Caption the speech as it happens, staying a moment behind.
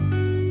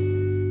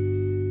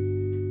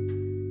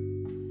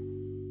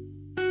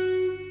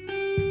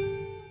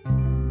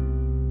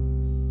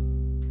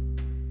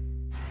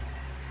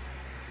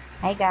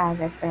Hey guys,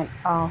 it's been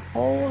a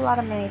whole lot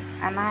of minutes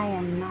and I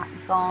am not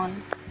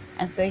gone.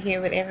 I'm still here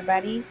with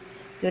everybody.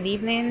 Good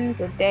evening,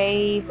 good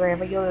day,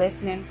 wherever you're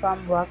listening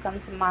from.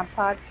 Welcome to my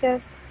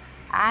podcast.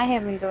 I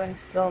have been doing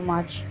so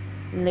much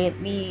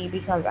lately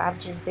because I've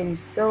just been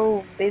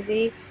so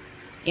busy.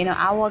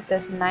 I work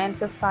this 9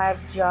 to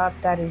 5 job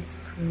that is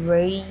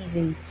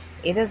crazy.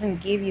 It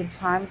doesn't give you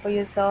time for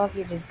yourself.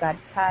 You just got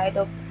tied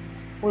up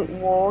with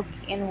work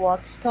and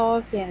work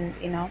stuff, and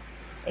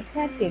it's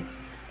hectic.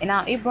 And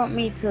now it brought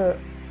me to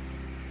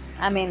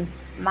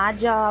my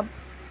job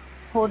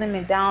holding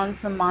me down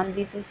from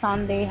Monday to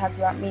Sunday has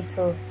brought me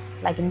to,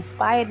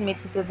 inspired me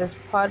to do this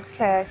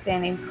podcast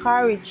and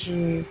encourage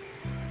you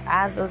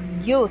as a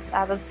youth,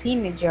 as a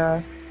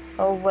teenager,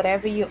 or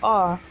whatever you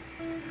are,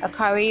 a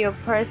career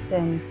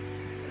person,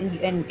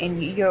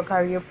 and you're a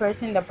career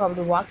person that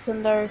probably works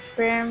under a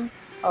firm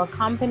or a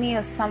company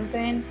or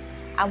something.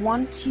 I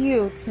want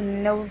you to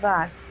know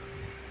that,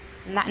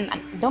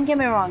 don't get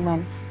me wrong,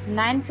 man,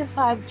 9 to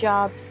 5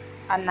 jobs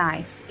are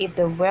nice if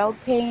they're well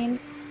paying,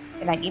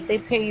 like if they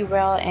pay you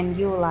well and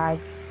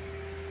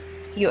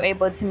you're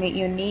able to meet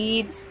your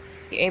needs,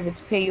 you're able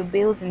to pay your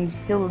bills and you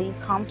still live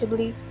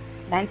comfortably.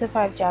 9 to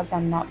 5 jobs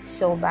are not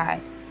so bad.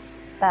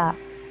 But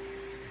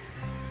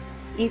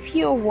if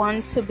you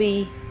want to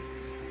be,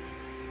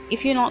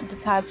 if you're not the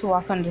type to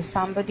work under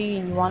somebody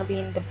and you want to be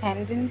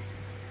independent,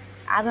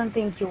 I don't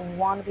think you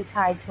want to be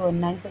tied to a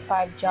 9 to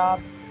 5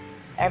 job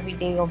every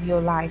day of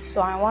your life. So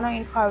I want to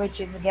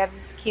encourage you to get the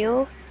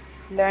skill,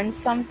 learn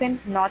something,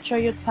 nurture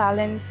your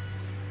talents,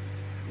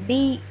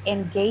 be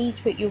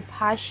engaged with your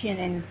passion,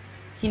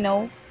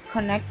 and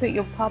connect with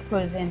your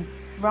purpose and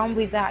run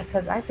with that.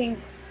 Because I think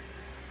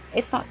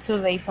it's not too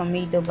late for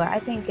me though, but I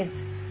think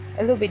it's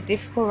a little bit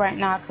difficult right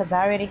now because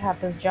I already have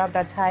this job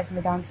that ties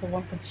me down to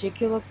one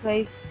particular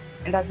place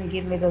and doesn't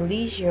give me the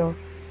leisure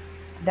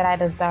that I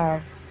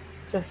deserve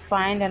to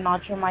find and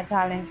nurture my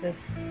talent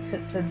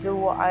to do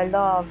what I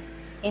love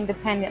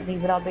independently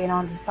without being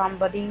under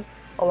somebody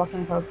or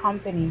working for a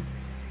company.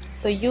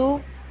 So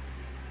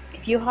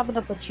if you have an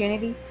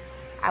opportunity,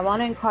 I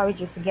want to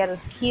encourage you to get a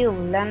skill,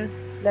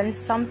 learn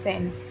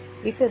something.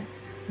 You could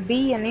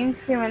be an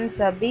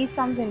influencer, be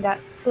something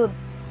that could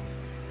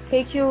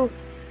take you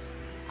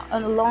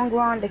on the long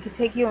run, that could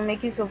take you and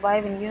make you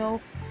survive, and you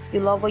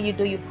love what you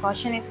do, you're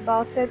passionate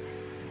about it.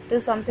 Do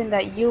something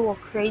that you are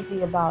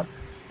crazy about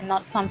and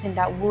not something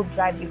that will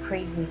drive you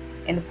crazy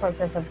in the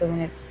process of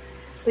doing it.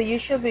 So you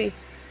should be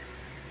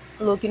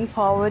looking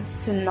forward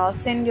to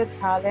nursing your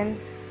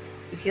talents.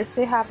 If you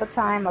still have a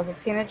time as a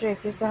teenager,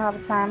 if you still have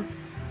a time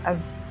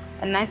as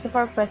a 9 to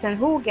 5 person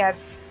who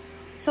gets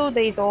 2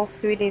 days off,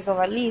 3 days off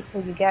at least, so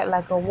you get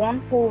like a one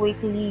whole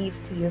week leave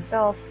to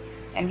yourself,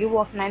 and you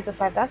work 9 to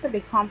 5, that's a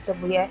bit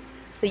comfortable, yeah.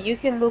 So you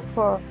can look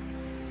for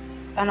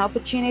an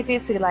opportunity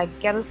to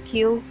get a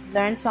skill,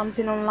 learn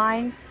something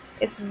online.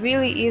 It's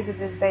really easy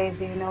these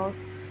days, you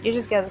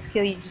just get a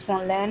skill you just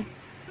want to learn,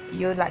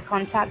 you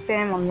contact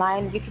them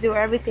online. You can do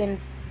everything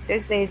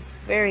these days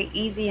very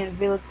easy and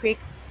really quick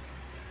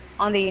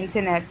on the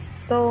internet.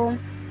 So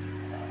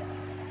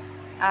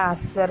I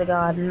swear to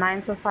God,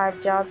 9 to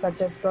 5 jobs are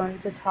just going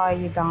to tie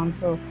you down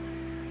to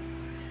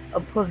a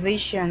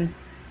position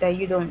that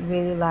you don't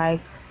really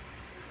like.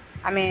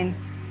 I mean,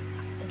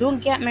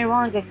 don't get me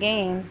wrong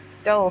again,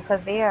 though,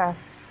 because there are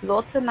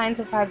lots of 9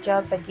 to 5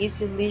 jobs that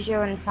gives you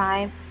leisure and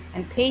time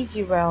and pays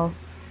you well.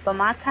 But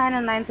my kind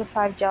of 9 to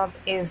 5 job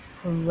is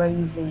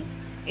crazy.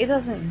 It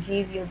doesn't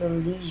give you the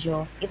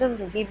leisure. It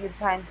doesn't give you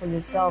time for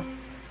yourself.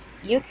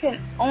 You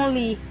can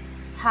only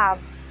have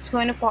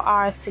 24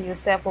 hours to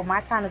yourself. For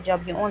my kind of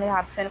job, you only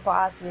have 24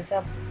 hours to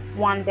yourself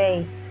one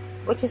day,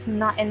 which is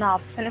not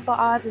enough. 24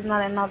 hours is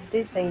not enough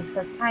these days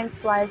because time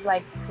flies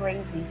like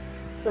crazy.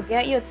 So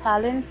get your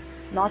talent,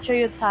 nurture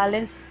your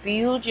talent,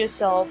 build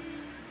yourself,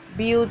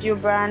 build your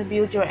brand,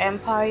 build your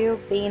empire,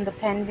 be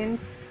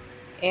independent.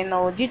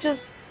 You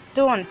just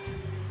don't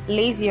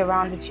lazy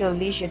around with your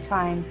leisure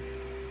time,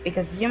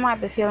 because you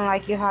might be feeling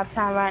like you have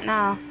time right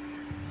now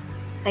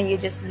and you're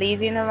just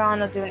lazying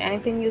around or doing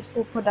anything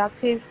useful,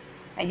 productive,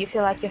 and you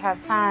feel like you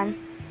have time.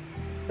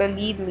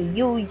 Believe me,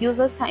 you use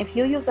this time. If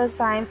you use this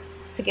time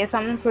to get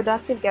something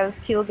productive, get a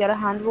skill, get a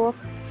handwork,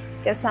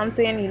 get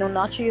something,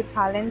 nurture your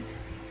talent,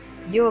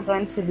 you're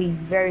going to be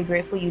very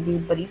grateful you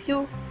did. But if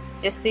you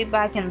just sit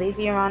back and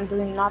lazy around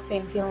doing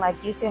nothing, feeling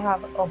like you still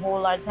have a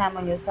whole lot of time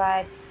on your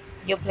side,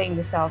 you're playing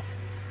yourself.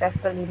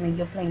 Best believe me,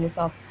 you're playing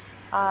yourself.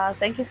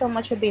 Thank you so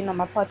much for being on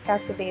my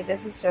podcast today.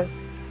 This is just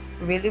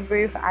really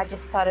brief. I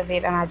just thought of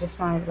it and I just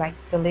want to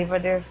deliver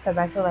this because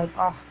I feel like,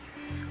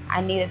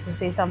 I needed to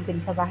say something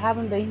because I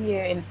haven't been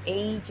here in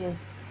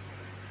ages.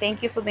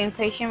 Thank you for being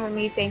patient with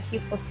me. Thank you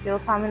for still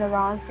coming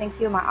around. Thank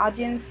you, my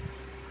audience.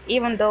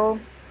 Even though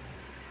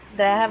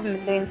that I haven't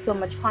been doing so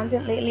much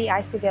content lately,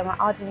 I still get my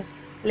audience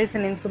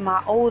listening to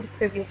my old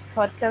previous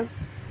podcast.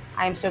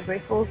 I am so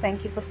grateful.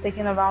 Thank you for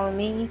sticking around with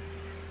me.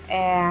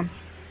 And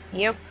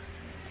yep,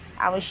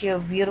 I wish you a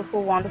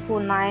beautiful, wonderful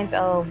night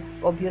or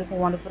beautiful,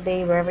 wonderful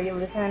day wherever you're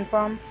listening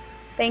from.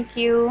 Thank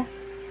you.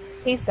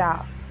 Peace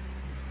out.